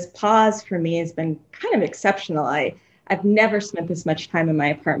so this pause for me has been kind of exceptional. I've never spent this much time in my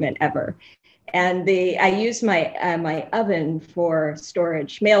apartment ever. And I use my my oven for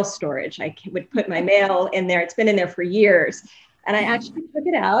storage, mail storage. I would put my mail in there. It's been in there for years. And I actually took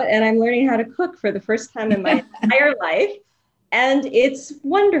it out, and I'm learning how to cook for the first time in my entire life. And it's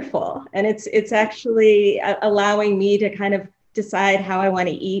wonderful. And it's actually allowing me to kind of decide how I want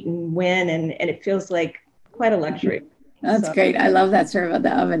to eat and when. And it feels like quite a luxury. That's great. I love that story about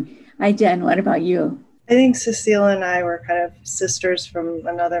the oven. Ai-Jen, what about you? I think Cecile and I were kind of sisters from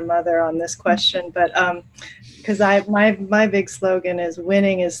another mother on this question, but because my big slogan is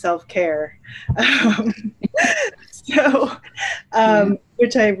winning is self-care.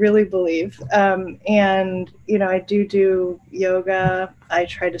 Which I really believe. And, I do yoga. I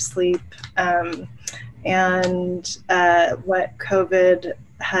try to sleep. And what COVID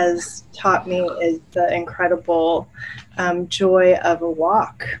has taught me is the incredible joy of a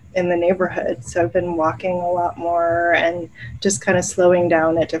walk in the neighborhood. So I've been walking a lot more and just kind of slowing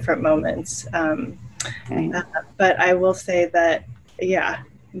down at different moments. But I will say that,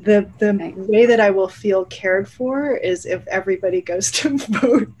 the way that I will feel cared for is if everybody goes to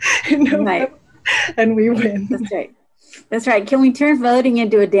vote in November and we win. That's right. That's right. Can we turn voting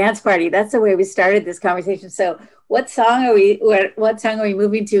into a dance party? That's the way we started this conversation. So what song are we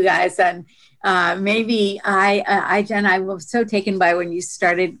moving to, guys? And maybe Ai-Jen, I was so taken by when you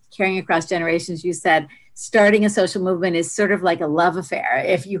started Caring Across Generations. You said starting a social movement is sort of like a love affair.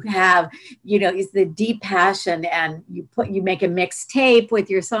 If you have, it's the deep passion, and you make a mixtape with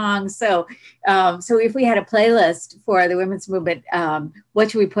your songs. So if we had a playlist for the women's movement,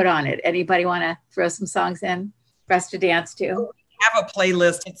 what should we put on it? Anybody want to throw some songs in for us to dance to? We have a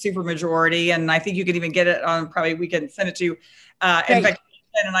playlist at Supermajority, and I think you can even get it on. Probably we can send it to you. In fact,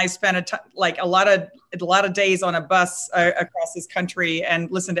 Jen and I spent a lot of days on a bus across this country and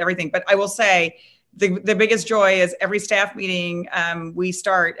listened to everything. But I will say, the biggest joy is every staff meeting we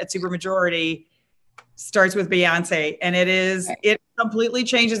start at Supermajority starts with Beyonce, and it completely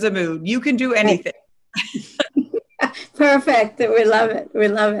changes the mood. You can do anything. Perfect. We love it. We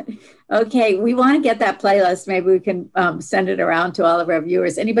love it. Okay, we want to get that playlist. Maybe we can send it around to all of our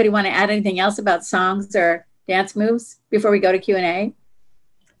viewers. Anybody want to add anything else about songs or dance moves before we go to Q&A?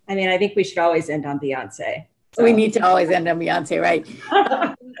 I mean, I think we should always end on Beyonce. So. We need to always end on Beyonce, right?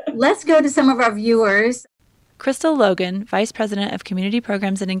 Let's go to some of our viewers. Crystal Logan, Vice President of Community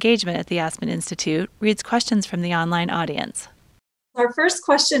Programs and Engagement at the Aspen Institute, reads questions from the online audience. Our first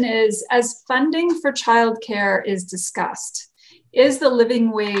question is, as funding for childcare is discussed, is the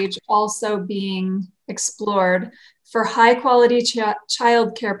living wage also being explored for high-quality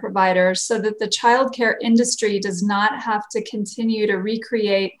childcare providers so that the childcare industry does not have to continue to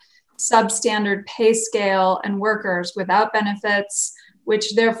recreate substandard pay scale and workers without benefits,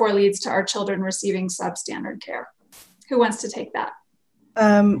 which therefore leads to our children receiving substandard care? Who wants to take that?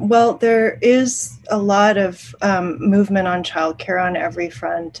 Well, there is a lot of movement on childcare on every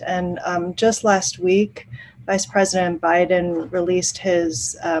front. And just last week, Vice President Biden released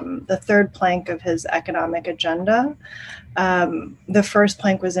the third plank of his economic agenda. The first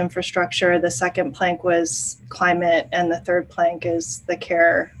plank was infrastructure, the second plank was climate, and the third plank is the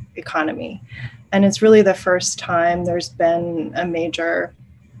care economy. And it's really the first time there's been a major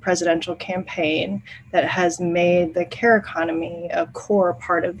presidential campaign that has made the care economy a core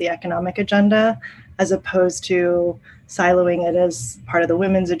part of the economic agenda, as opposed to siloing it as part of the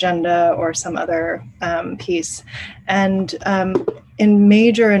women's agenda or some other piece. And in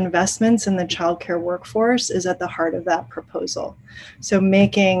major investments in the childcare workforce is at the heart of that proposal. So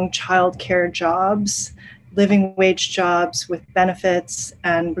making childcare jobs, living wage jobs with benefits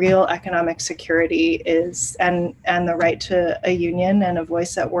and real economic security and the right to a union and a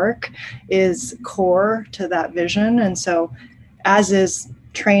voice at work is core to that vision. And so, as is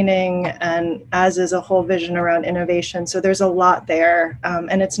training, and as is a whole vision around innovation. So there's a lot there.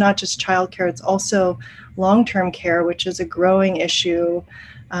 And it's not just childcare, it's also long-term care, which is a growing issue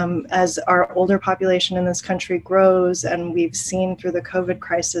as our older population in this country grows. And we've seen through the COVID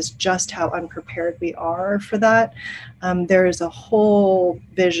crisis just how unprepared we are for that. There is a whole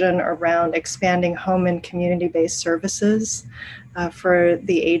vision around expanding home and community-based services for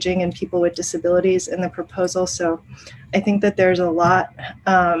the aging and people with disabilities in the proposal. So I think that there's a lot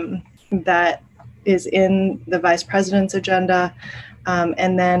that is in the Vice President's agenda.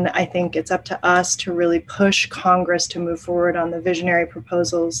 And then I think it's up to us to really push Congress to move forward on the visionary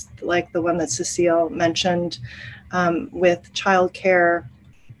proposals like the one that Cecile mentioned with childcare.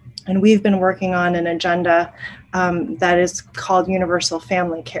 And we've been working on an agenda that is called universal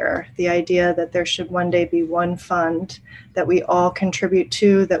family care. The idea that there should one day be one fund that we all contribute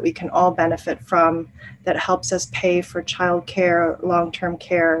to, that we can all benefit from, that helps us pay for childcare, long-term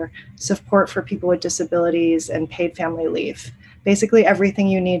care, support for people with disabilities, and paid family leave. Basically everything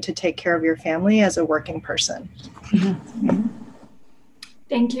you need to take care of your family as a working person.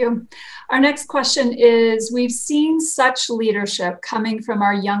 Thank you. Our next question is, we've seen such leadership coming from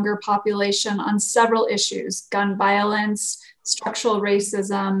our younger population on several issues, gun violence, structural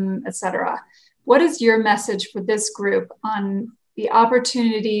racism, etc. What is your message for this group on the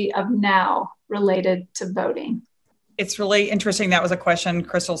opportunity of now related to voting? It's really interesting. That was a question,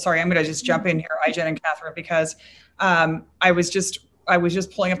 Crystal. Sorry, I'm going to just jump in here, Ai-Jen and Katherine, because I was just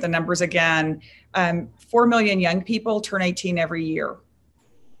pulling up the numbers again. 4 million young people turn 18 every year.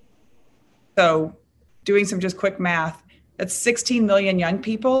 So doing some just quick math, that's 16 million young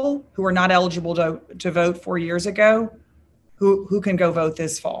people who were not eligible to vote 4 years ago, who can go vote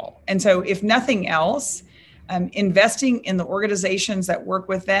this fall. And so if nothing else, investing in the organizations that work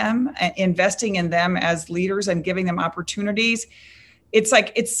with them, investing in them as leaders and giving them opportunities, it's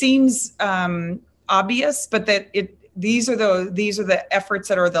like, it seems obvious, but that these are the efforts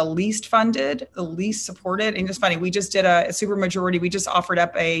that are the least funded, the least supported. And it's funny, we just did a supermajority. We just offered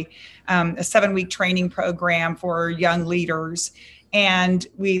up a 7-week training program for young leaders. And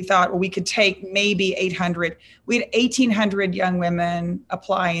we thought, well, we could take maybe 800. We had 1,800 young women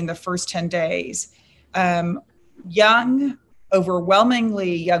apply in the first 10 days. Young,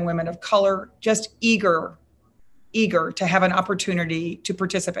 overwhelmingly young women of color, just eager to have an opportunity to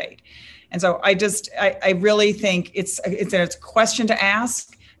participate. And so I really think it's a question to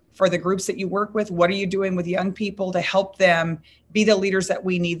ask for the groups that you work with. What are you doing with young people to help them be the leaders that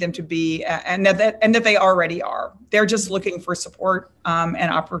we need them to be, and that they already are? They're just looking for support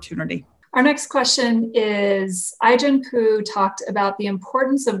and opportunity. Our next question is, Ai-Jen Poo talked about the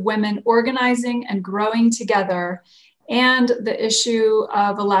importance of women organizing and growing together and the issue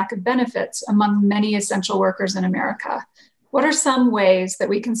of a lack of benefits among many essential workers in America. What are some ways that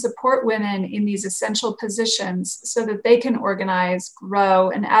we can support women in these essential positions so that they can organize,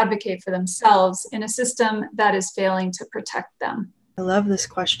 grow, and advocate for themselves in a system that is failing to protect them? I love this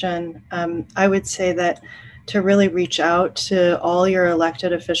question. I would say that to really reach out to all your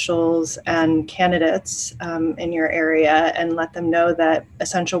elected officials and candidates in your area and let them know that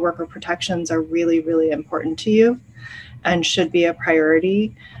essential worker protections are really, really important to you and should be a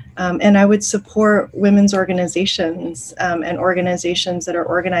priority. And I would support women's organizations and organizations that are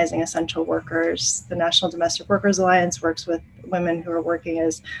organizing essential workers. The National Domestic Workers Alliance works with women who are working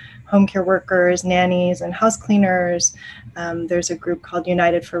as home care workers, nannies, and house cleaners. There's a group called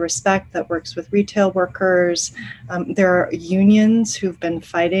United for Respect that works with retail workers. There are unions who've been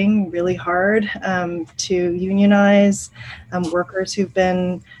fighting really hard to unionize, workers who've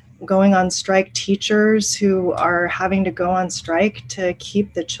been going on strike, teachers who are having to go on strike to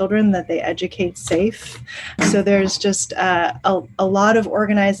keep the children that they educate safe. So there's just a lot of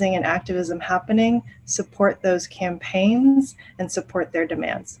organizing and activism happening. Support those campaigns and support their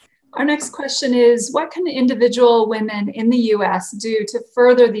demands. Our next question is, what can individual women in the US do to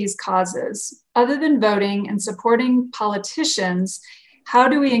further these causes? Other than voting and supporting politicians, how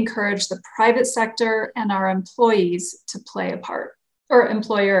do we encourage the private sector and our employees to play a part? Or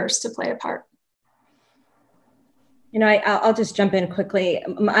employers to play a part? You know, I'll just jump in quickly.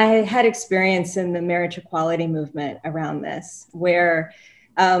 I had experience in the marriage equality movement around this, where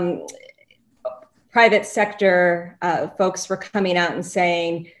private sector folks were coming out and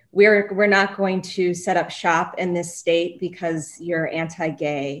saying, we're not going to set up shop in this state because you're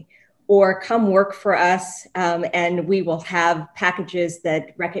anti-gay, or come work for us and we will have packages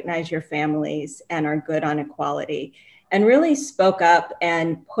that recognize your families and are good on equality. And really spoke up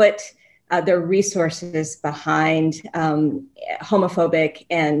and put their resources behind homophobic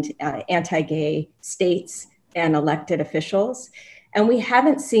and anti-gay states and elected officials. And we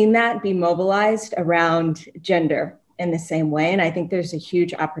haven't seen that be mobilized around gender in the same way. And I think there's a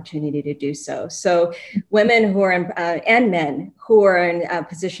huge opportunity to do so. So women who are in, and men who are in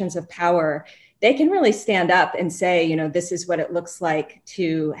positions of power, they can really stand up and say, you know, this is what it looks like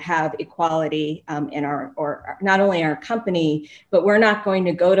to have equality in our, or not only our company, but we're not going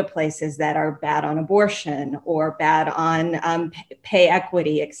to go to places that are bad on abortion or bad on pay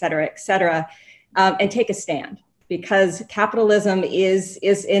equity, et cetera, and take a stand, because capitalism is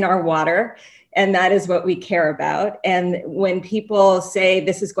in our water. And that is what we care about. And when people say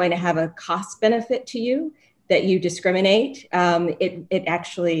this is going to have a cost benefit to you, that you discriminate, it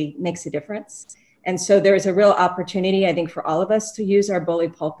actually makes a difference. And so there's a real opportunity, I think, for all of us to use our bully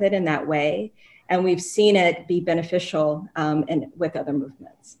pulpit in that way. And we've seen it be beneficial with other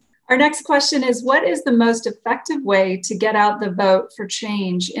movements. Our next question is, what is the most effective way to get out the vote for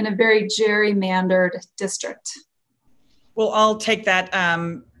change in a very gerrymandered district? Well, I'll take that.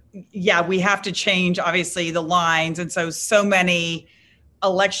 Yeah, we have to change, obviously, the lines. And so many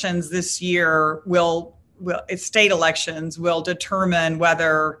elections this year state elections will determine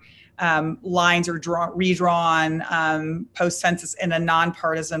whether lines are redrawn post-census in a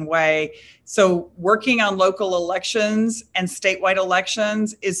nonpartisan way. So working on local elections and statewide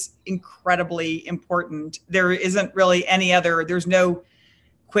elections is incredibly important. There isn't really there's no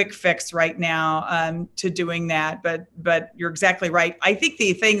quick fix right now to doing that, but you're exactly right. I think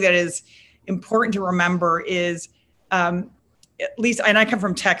the thing that is important to remember is, at least, and I come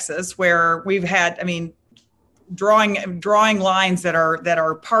from Texas, where we've had, drawing lines that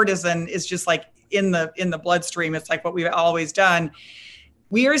are partisan is just like in the bloodstream. It's like what we've always done.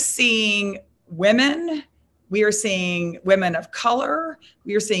 We are seeing women. We are seeing women of color.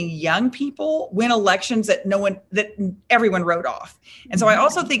 We are seeing young people win elections that everyone wrote off. And so I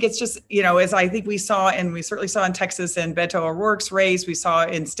also think it's just, as I think we saw, and we certainly saw in Texas in Beto O'Rourke's race, we saw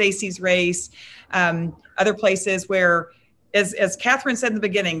in Stacey's race, other places where, as Katherine said in the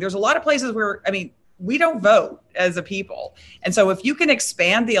beginning, there's a lot of places where, we don't vote as a people. And so if you can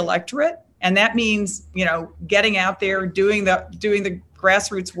expand the electorate, and that means, getting out there, doing the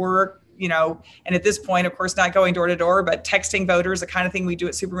grassroots work, and at this point, of course, not going door to door, but texting voters, the kind of thing we do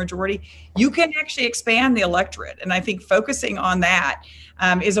at Supermajority, you can actually expand the electorate. And I think focusing on that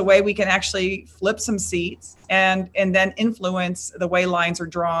is a way we can actually flip some seats and then influence the way lines are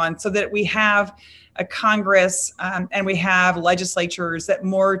drawn, so that we have a Congress and we have legislatures that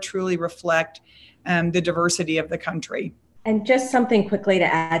more truly reflect the diversity of the country. And just something quickly to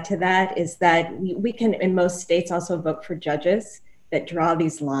add to that is that we can, in most states, also vote for judges that draw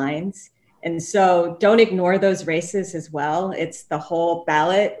these lines. And so don't ignore those races as well. It's the whole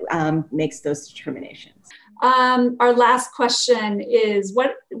ballot makes those determinations. Our last question is,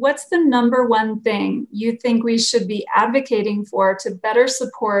 what's the number one thing you think we should be advocating for to better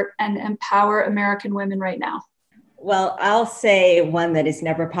support and empower American women right now? Well, I'll say one that is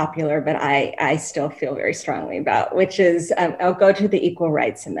never popular, but I still feel very strongly about, which is, I'll go to the Equal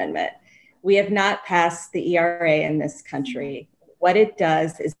Rights Amendment. We have not passed the ERA in this country. What it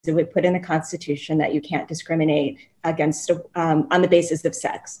does is it would put in the Constitution that you can't discriminate against on the basis of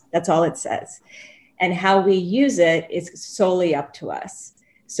sex. That's all it says. And how we use it is solely up to us.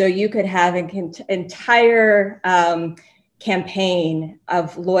 So you could have an entire campaign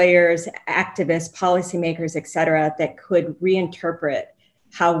of lawyers, activists, policymakers, et cetera, that could reinterpret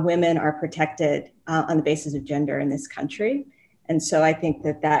how women are protected on the basis of gender in this country. And so I think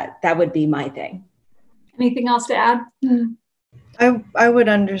that would be my thing. Anything else to add? I would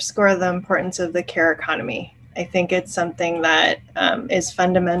underscore the importance of the care economy. I think it's something that is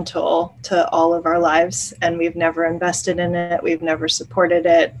fundamental to all of our lives, and we've never invested in it. We've never supported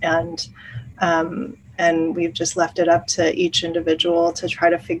it. And we've just left it up to each individual to try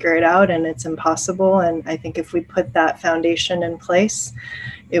to figure it out, and it's impossible. And I think if we put that foundation in place,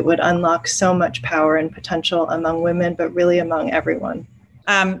 it would unlock so much power and potential among women, but really among everyone.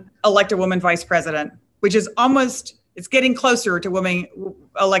 Elect a woman vice president, which is it's getting closer to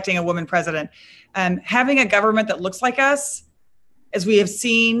electing a woman president. Having a government that looks like us, as we have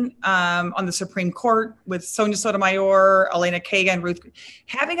seen on the Supreme Court with Sonia Sotomayor, Elena Kagan, Ruth,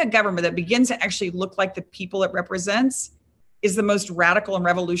 having a government that begins to actually look like the people it represents is the most radical and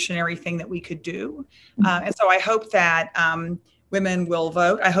revolutionary thing that we could do. And so I hope that women will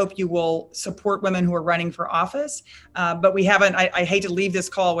vote. I hope you will support women who are running for office. But we haven't, I hate to leave this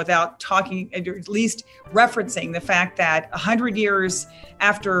call without talking, at least referencing the fact that 100 years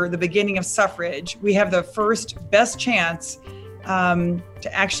after the beginning of suffrage, we have the first best chance to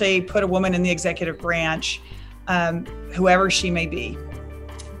actually put a woman in the executive branch, whoever she may be.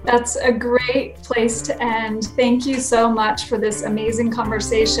 That's a great place to end. Thank you so much for this amazing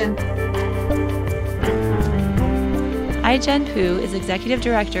conversation. Ai-Jen Poo is Executive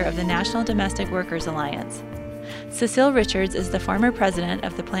Director of the National Domestic Workers Alliance. Cecile Richards is the former president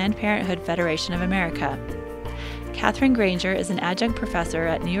of the Planned Parenthood Federation of America. Katherine Grainger is an adjunct professor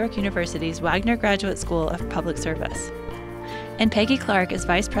at New York University's Wagner Graduate School of Public Service. And Peggy Clark is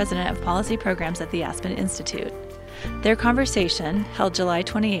vice president of policy programs at the Aspen Institute. Their conversation, held July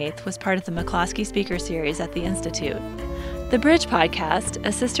 28th, was part of the McCloskey Speaker Series at the Institute. The Bridge podcast,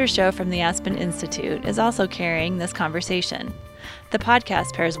 a sister show from the Aspen Institute, is also carrying this conversation. The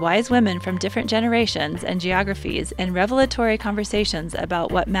podcast pairs wise women from different generations and geographies in revelatory conversations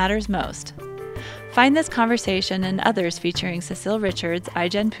about what matters most. Find this conversation and others featuring Cecile Richards,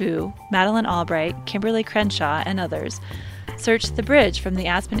 Ai-Jen Poo, Madeline Albright, Kimberly Crenshaw, and others. Search The Bridge from the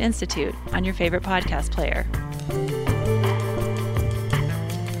Aspen Institute on your favorite podcast player.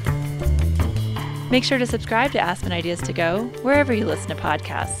 Make sure to subscribe to Aspen Ideas to Go wherever you listen to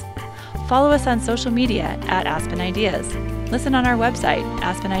podcasts. Follow us on social media at Aspen Ideas. Listen on our website,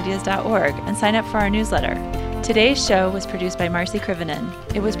 aspenideas.org, and sign up for our newsletter. Today's show was produced by Marcy Krivonen.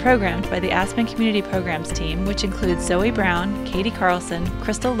 It was programmed by the Aspen Community Programs team, which includes Zoe Brown, Katie Carlson,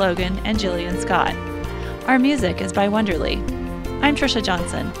 Crystal Logan, and Jillian Scott. Our music is by Wonderly. I'm Trisha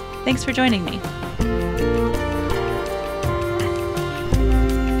Johnson. Thanks for joining me.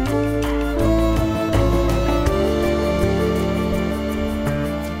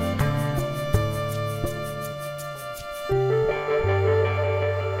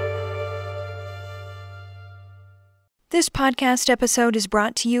 This podcast episode is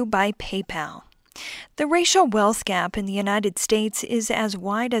brought to you by PayPal. The racial wealth gap in the United States is as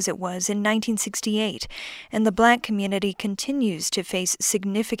wide as it was in 1968, and the Black community continues to face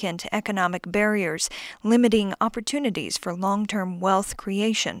significant economic barriers, limiting opportunities for long-term wealth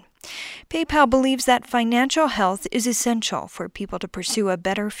creation. PayPal believes that financial health is essential for people to pursue a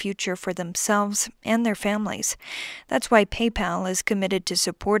better future for themselves and their families. That's why PayPal is committed to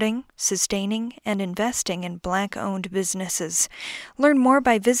supporting, sustaining, and investing in Black-owned businesses. Learn more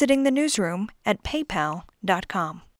by visiting the newsroom at paypal.com.